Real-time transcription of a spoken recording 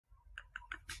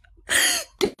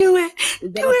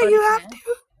Is Do that a it, funny you have prank?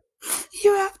 to.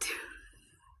 You have to.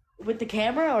 With the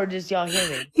camera or just y'all hear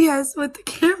me? Yes, with the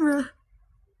camera.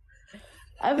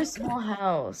 I have a small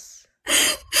house.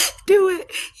 Do it.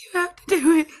 You have to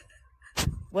do it.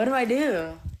 What do I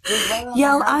do? Just run around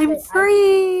Yell, the house I'm say,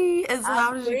 free as I'm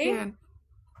loud as you free? can.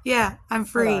 Yeah, I'm Hold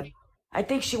free. on. I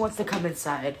think she wants to come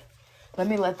inside. Let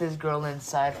me let this girl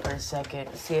inside for a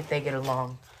second. See if they get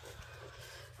along.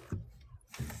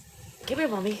 Come here,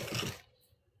 mommy.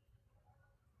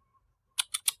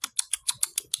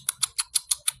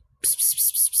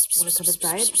 Want to come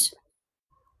inside?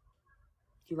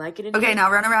 You like it in Okay, here?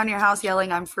 now run around your house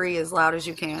yelling, I'm free as loud as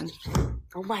you can.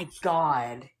 Oh my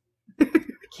god.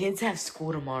 Kids have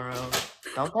school tomorrow.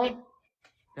 Don't they?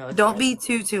 No, it's Don't Friday.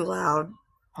 be too loud.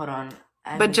 Hold on.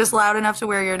 But just loud enough to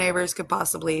where your neighbors could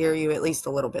possibly hear you at least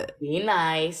a little bit. Be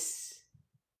nice.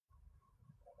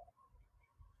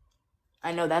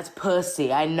 I know that's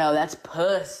pussy. I know that's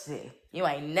pussy. You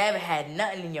ain't never had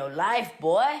nothing in your life,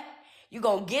 boy. You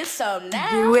gonna get some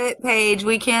now. Do it, Paige.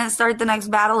 We can't start the next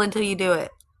battle until you do it.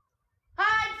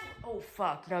 Hi. Oh,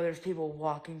 fuck. No, there's people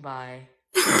walking by.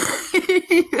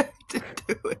 You have to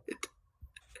do it.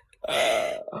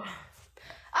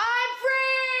 I'm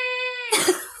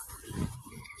free!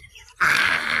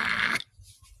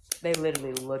 They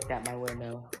literally looked at my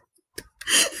window.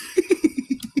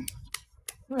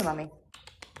 Come here, mommy.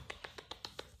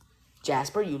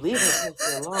 Jasper, you leave her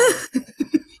alone.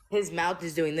 His mouth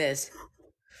is doing this.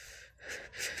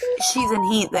 She's in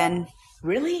heat then.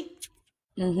 Really?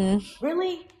 Mm-hmm.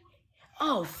 Really?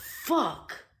 Oh,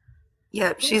 fuck.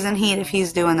 Yep, she's in heat if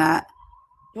he's doing that.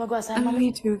 You wanna go outside, mommy?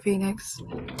 Me too, Phoenix.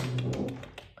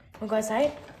 Wanna go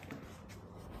outside?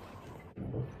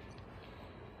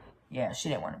 Yeah, she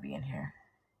didn't want to be in here.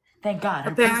 Thank God.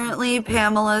 Apparently,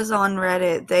 Pamela's on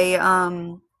Reddit. They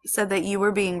said that you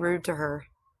were being rude to her.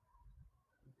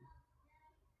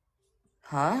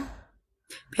 Huh?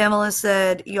 Pamela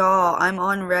said, y'all, I'm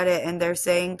on Reddit and they're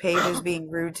saying Paige is being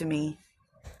rude to me.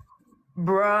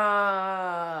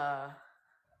 Bruh.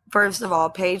 First of all,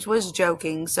 Paige was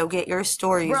joking, so get your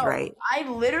stories right. I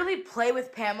literally play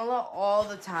with Pamela all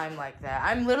the time like that.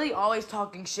 I'm literally always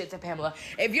talking shit to Pamela.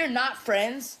 If you're not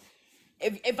friends,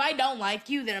 if I don't like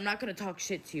you, then I'm not going to talk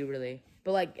shit to you, really.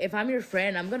 But, like, if I'm your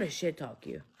friend, I'm going to shit talk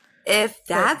you. If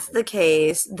that's the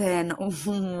case, then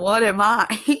what am I?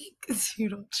 Because you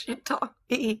don't shit talk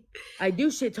me. I do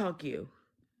shit talk you.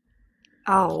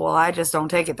 Oh, well, I just don't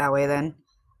take it that way then.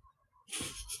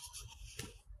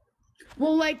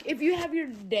 Well, like, if you have your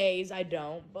days, I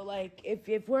don't. But, like,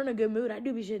 if we're in a good mood, I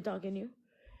do be shit talking you.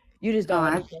 You just don't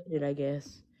understand it, I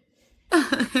guess.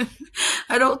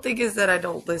 I don't think it's that I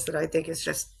don't listen. I think it's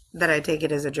just that I take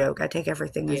it as a joke. I take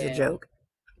everything as a joke.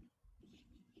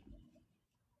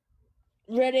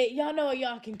 Reddit, y'all know what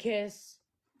y'all can kiss.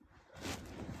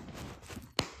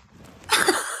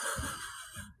 I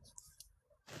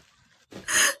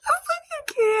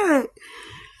can't.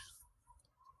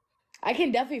 I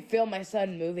can definitely feel my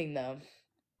son moving, though.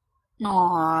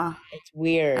 Aw. It's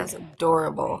weird. That's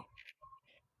adorable.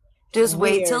 Just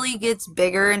wait till he gets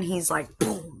bigger and he's like,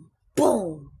 boom,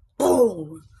 boom,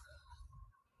 boom.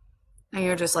 And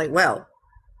you're just like, well,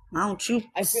 why don't you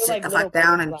sit the fuck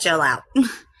down and chill out?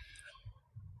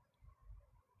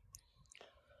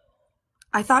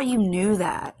 I thought you knew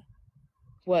that.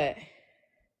 What?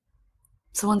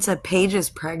 Someone said Paige is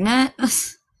pregnant?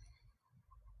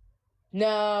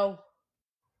 No.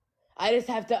 I just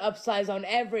have to upsize on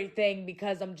everything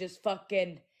because I'm just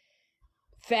fucking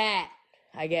fat,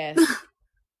 I guess.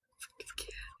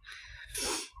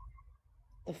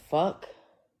 The fuck?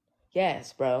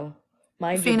 Yes, bro.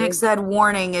 Mind Phoenix said,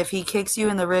 warning, if he kicks you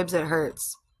in the ribs, it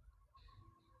hurts.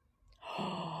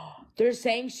 They're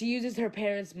saying she uses her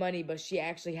parents' money, but she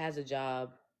actually has a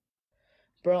job.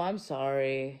 Bro, I'm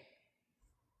sorry.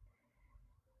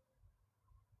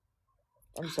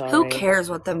 I'm sorry. Who cares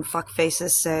what them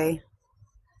fuckfaces say?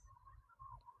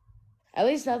 At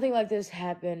least nothing like this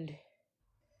happened.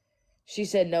 She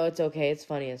said, no, it's okay. It's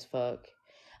funny as fuck.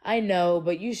 I know,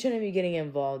 but you shouldn't be getting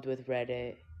involved with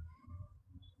Reddit.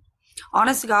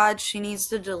 Honest to God, she needs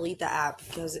to delete the app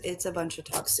because it's a bunch of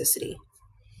toxicity.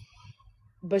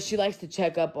 But she likes to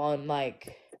check up on,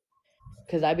 like,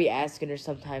 because I be asking her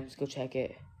sometimes, go check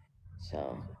it.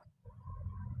 So.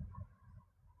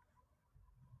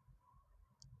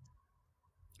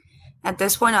 At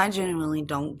this point, I genuinely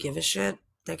don't give a shit.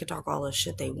 They could talk all the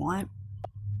shit they want.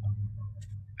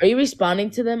 Are you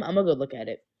responding to them? I'm gonna go look at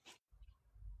it.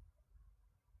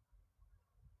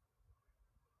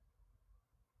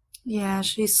 Yeah,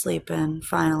 she's sleeping,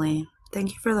 finally.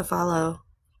 Thank you for the follow.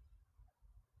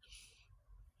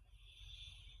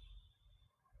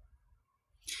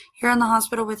 You're in the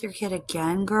hospital with your kid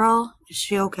again, girl? Is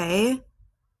she okay?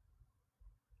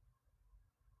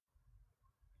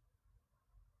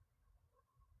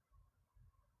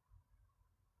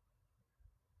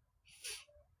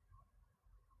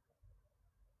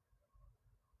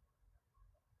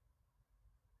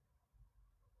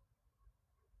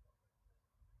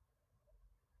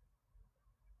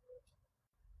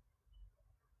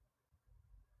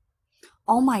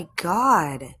 Oh my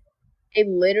God. They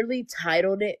literally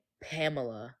titled it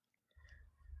Pamela.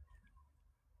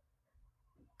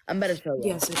 I'm better show you.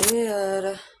 Yes, it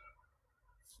did.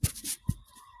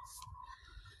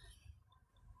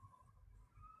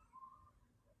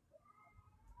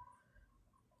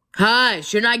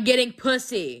 Hush, you're not getting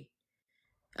pussy.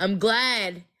 I'm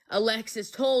glad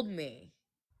Alexis told me.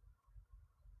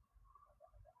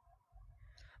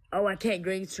 Oh, I can't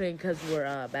green screen because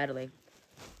we're battling.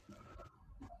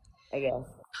 I guess.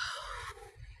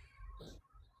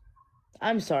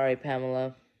 I'm sorry,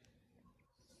 Pamela.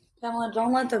 Pamela,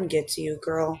 don't let them get to you,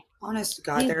 girl. Honest to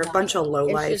God, He's they're a not. bunch of It's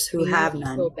lowlifes just who me. have I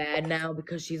none. feel bad now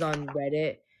because she's on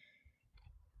Reddit.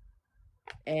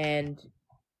 And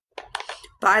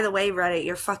By the way, Reddit,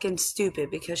 you're fucking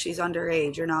stupid because she's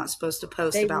underage. You're not supposed to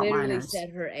post they about literally minors.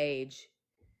 said her age.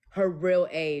 Her real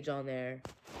age on there.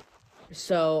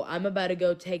 So I'm about to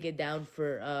go take it down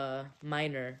for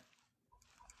minor.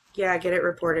 Yeah, get it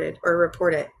reported or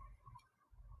report it.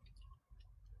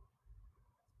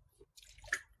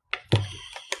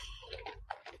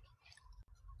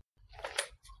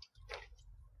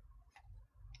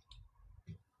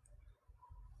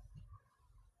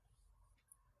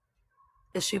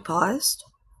 Is she paused?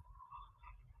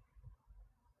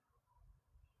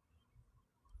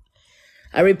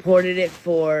 I reported it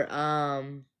for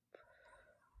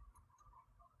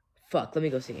fuck, let me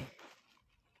go see.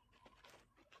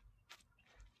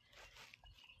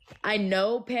 I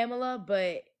know Pamela,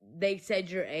 but they said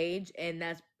your age and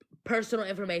that's personal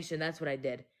information. That's what I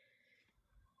did.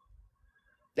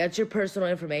 That's your personal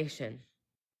information.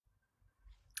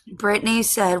 Brittany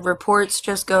said reports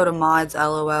just go to mods,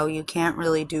 lol. You can't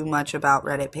really do much about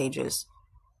Reddit pages.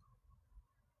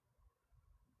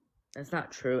 That's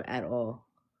not true at all.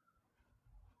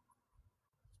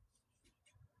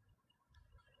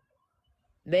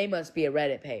 They must be a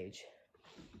Reddit page.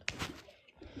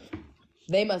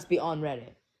 They must be on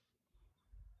Reddit.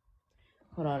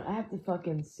 Hold on, I have to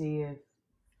fucking see if...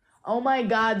 Oh my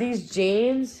god, these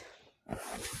jeans!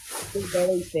 They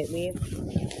barely fit me.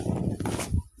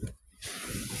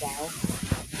 Wow.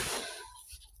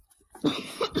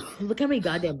 Look how many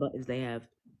goddamn buttons they have.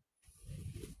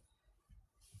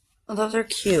 Oh, those are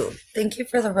cute. Thank you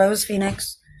for the rose,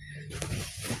 Phoenix.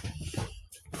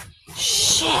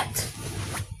 Shit!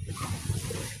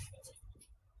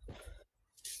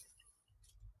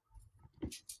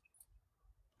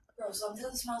 Bro, something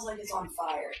smells like it's on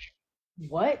fire.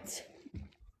 What?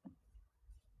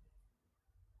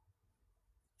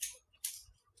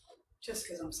 Just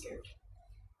because I'm scared.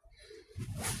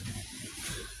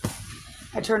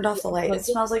 I turned off the light. It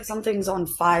smells like something's on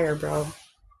fire, bro.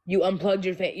 You unplugged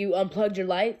your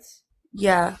lights?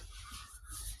 Yeah.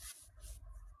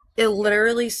 It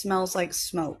literally smells like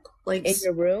smoke. Like In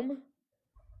your room?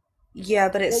 yeah,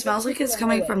 but it smells like it's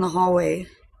coming from the hallway.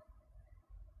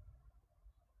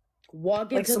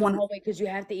 Walk into the hallway because you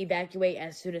have to evacuate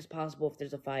as soon as possible if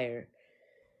there's a fire.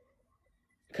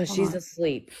 Because she's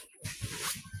asleep.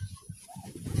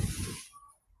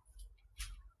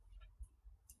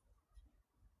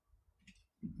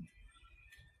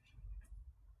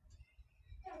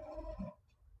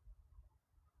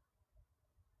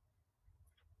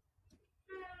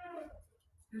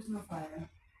 There's no fire.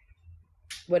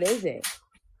 What is it?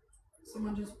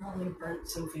 Someone just probably burnt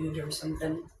some food or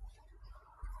something.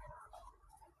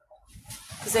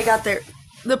 Because they got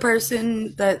the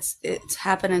person that's it's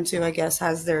happening to, I guess,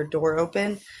 has their door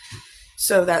open.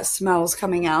 So that smell's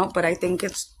coming out, but I think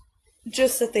it's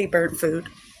just that they burnt food.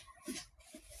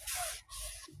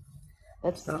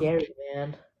 That's scary,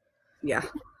 man. Yeah.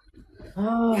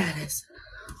 Oh. Yeah, it is.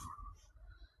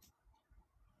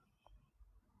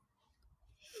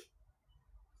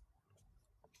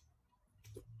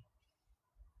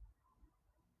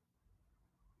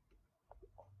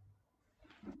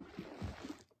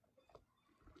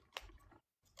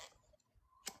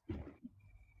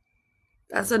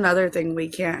 That's another thing we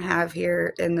can't have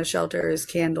here in the shelter is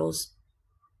candles.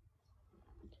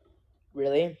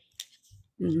 Really?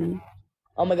 Mm-hmm.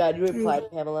 Oh my god, you replied,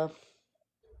 Pamela.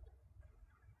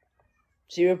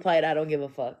 She replied, I don't give a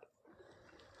fuck.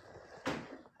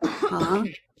 Huh?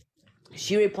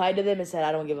 She replied to them and said,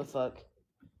 I don't give a fuck.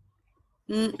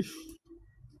 Mm.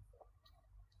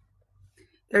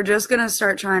 They're just gonna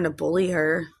start trying to bully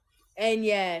her. And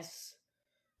yes,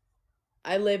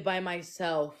 I live by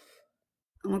myself.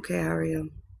 I'm okay, how are you?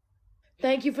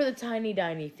 Thank you for the tiny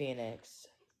Phoenix.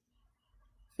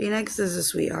 Phoenix is a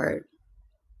sweetheart.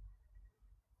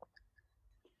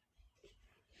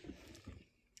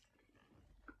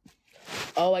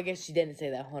 Oh, I guess she didn't say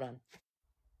that. Hold on.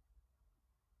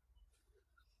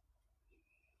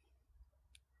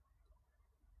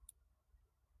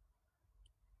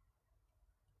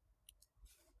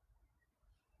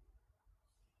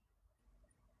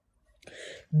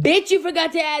 Bitch, you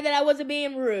forgot to add that I wasn't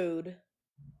being rude.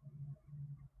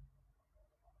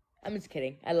 I'm just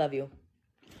kidding. I love you.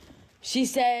 She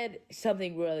said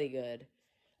something really good.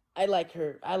 I like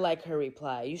her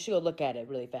reply. You should go look at it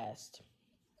really fast.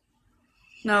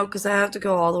 No, because I have to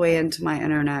go all the way into my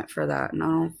internet for that, and I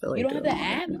don't feel like You don't have the doing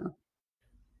that app? right now.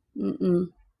 Mm-mm.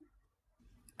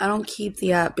 I don't keep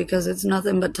the app because it's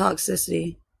nothing but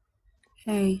toxicity.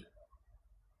 Hey.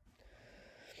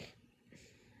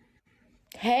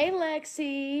 Hey,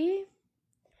 Lexi.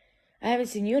 I haven't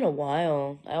seen you in a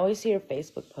while. I always see your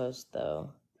Facebook post,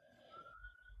 though.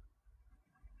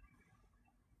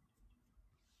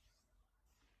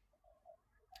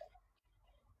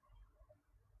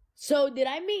 So, did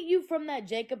I meet you from that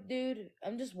Jacob dude?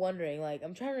 I'm just wondering. Like,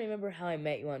 I'm trying to remember how I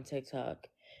met you on TikTok.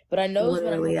 But I know it's when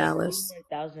I had Literally, like Alice.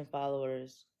 200,000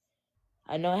 followers.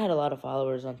 I know I had a lot of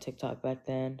followers on TikTok back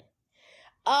then.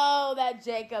 Oh, that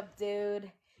Jacob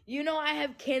dude. You know I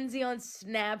have Kenzie on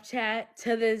Snapchat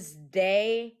to this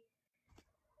day.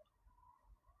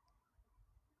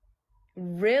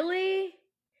 Really?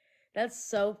 That's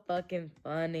so fucking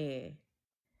funny.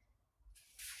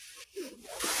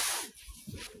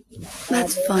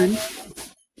 That's fun.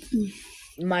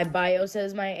 My bio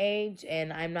says my age,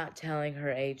 and I'm not telling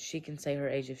her age. She can say her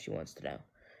age if she wants to know.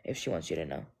 If she wants you to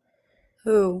know.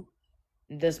 Who?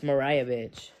 This Mariah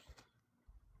bitch.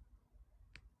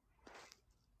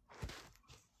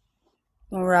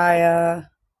 Mariah.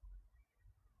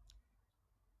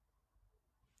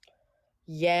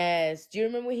 Yes. Do you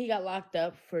remember when he got locked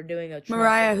up for doing a Trump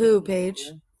Mariah who,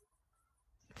 Paige?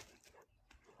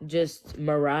 Just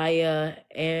Mariah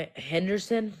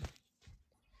Henderson?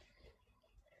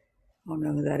 I don't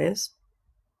know who that is.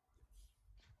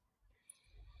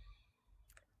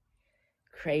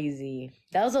 Crazy.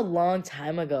 That was a long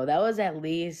time ago. That was at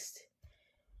least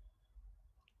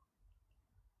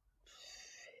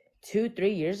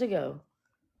 2-3 years ago.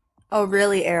 Oh,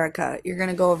 really, Erica? You're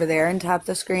gonna go over there and tap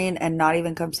the screen and not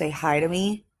even come say hi to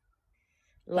me?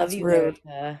 Love That's you, rude.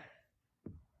 Erica.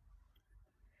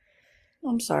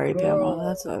 I'm sorry, Pamela.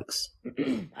 That sucks.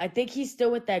 I think he's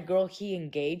still with that girl he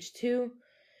engaged to.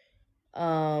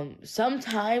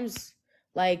 Sometimes,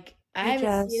 like, I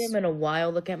haven't seen him in a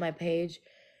while look at my page,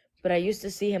 but I used to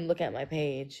see him look at my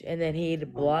page, and then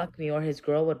he'd block me, or his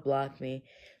girl would block me,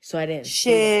 so I didn't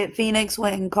see him. Shit, Phoenix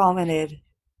went and commented.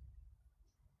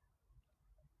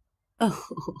 Oh.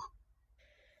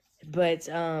 But,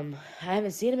 I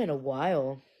haven't seen him in a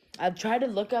while. I've tried to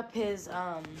look up his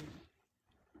I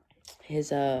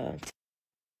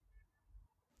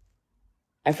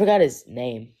forgot his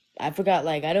name. I forgot,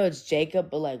 like, I know it's Jacob,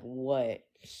 but, like, what?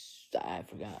 I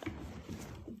forgot.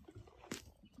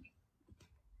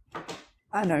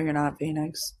 I know you're not,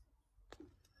 Phoenix.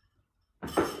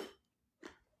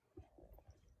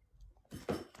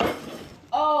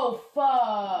 Oh,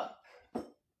 fuck.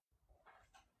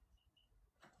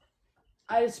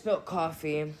 I just spilled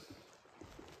coffee.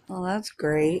 Well, that's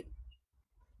great.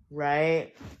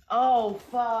 Right? Oh,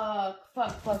 fuck.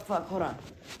 Fuck. Hold on.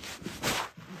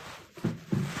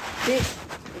 Bitch,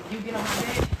 if you get on my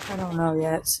bed. I don't know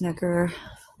yet, Snicker.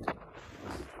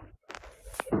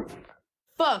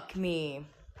 Fuck me.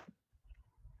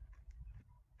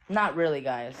 Not really,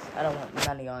 guys. I don't want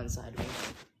none of y'all inside me.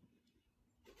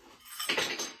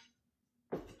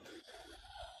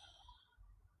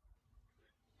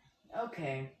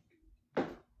 Okay.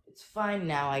 It's fine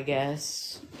now, I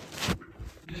guess.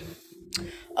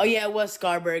 Oh, yeah, it was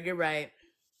Scarberg. You're right.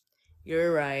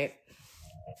 You're right.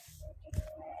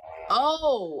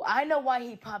 Oh, I know why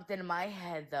he popped into my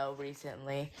head, though,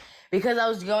 recently. Because I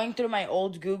was going through my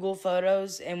old Google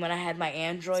photos, and when I had my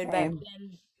Android back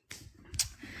then,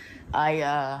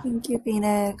 I, Thank you,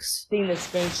 Phoenix. seen the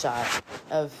screenshot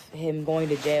of him going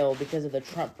to jail because of the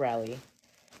Trump rally.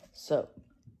 So,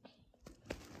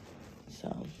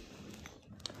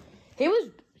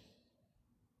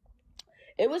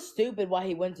 it was stupid why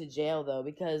he went to jail, though,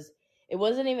 because it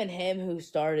wasn't even him who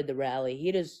started the rally.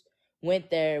 He just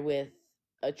went there with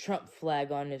a Trump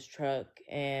flag on his truck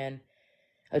and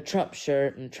a Trump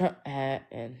shirt and Trump hat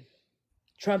and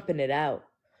trumping it out.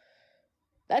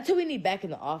 That's who we need back in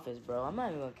the office, bro. I'm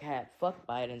not even gonna cap. Fuck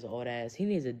Biden's old ass. He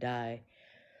needs to die.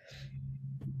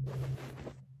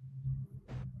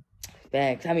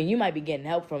 Facts. I mean, you might be getting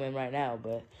help from him right now,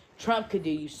 but Trump could do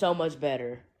you so much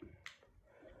better.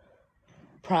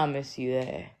 Promise you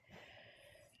that.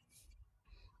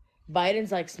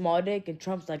 Biden's like small dick and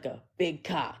Trump's like a big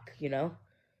cock, you know?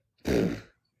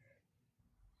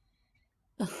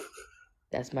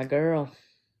 That's my girl.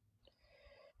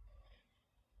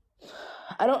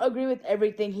 I don't agree with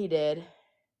everything he did,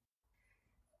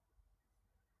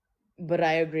 but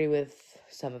I agree with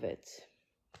some of it.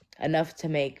 Enough to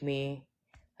make me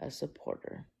a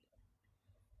supporter.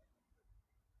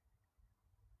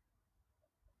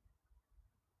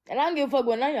 And I don't give a fuck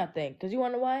what none of y'all think, because you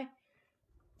wanna know why?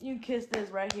 You kiss this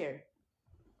right here.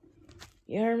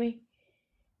 You heard me?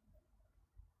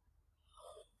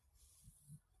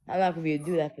 I'm not gonna be able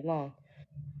to do that for long.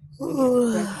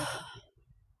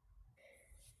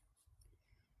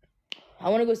 I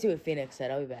wanna go see what Phoenix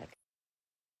said. I'll be back.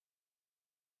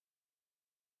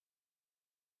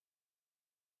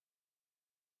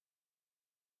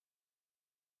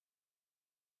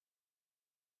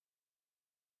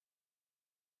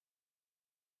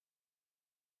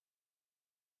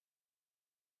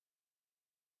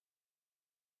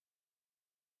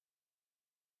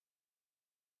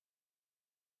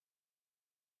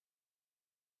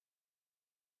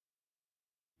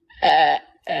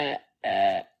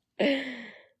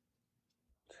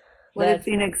 What did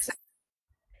Phoenix say?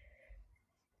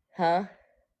 Huh? What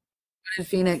did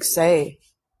Phoenix say?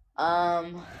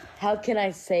 How can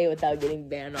I say without getting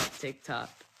banned off TikTok?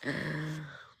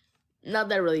 Not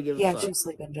that I really give a fuck. Yeah, she's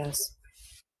sleeping, Jess.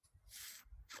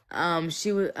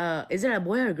 She was, is it a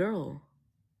boy or a girl?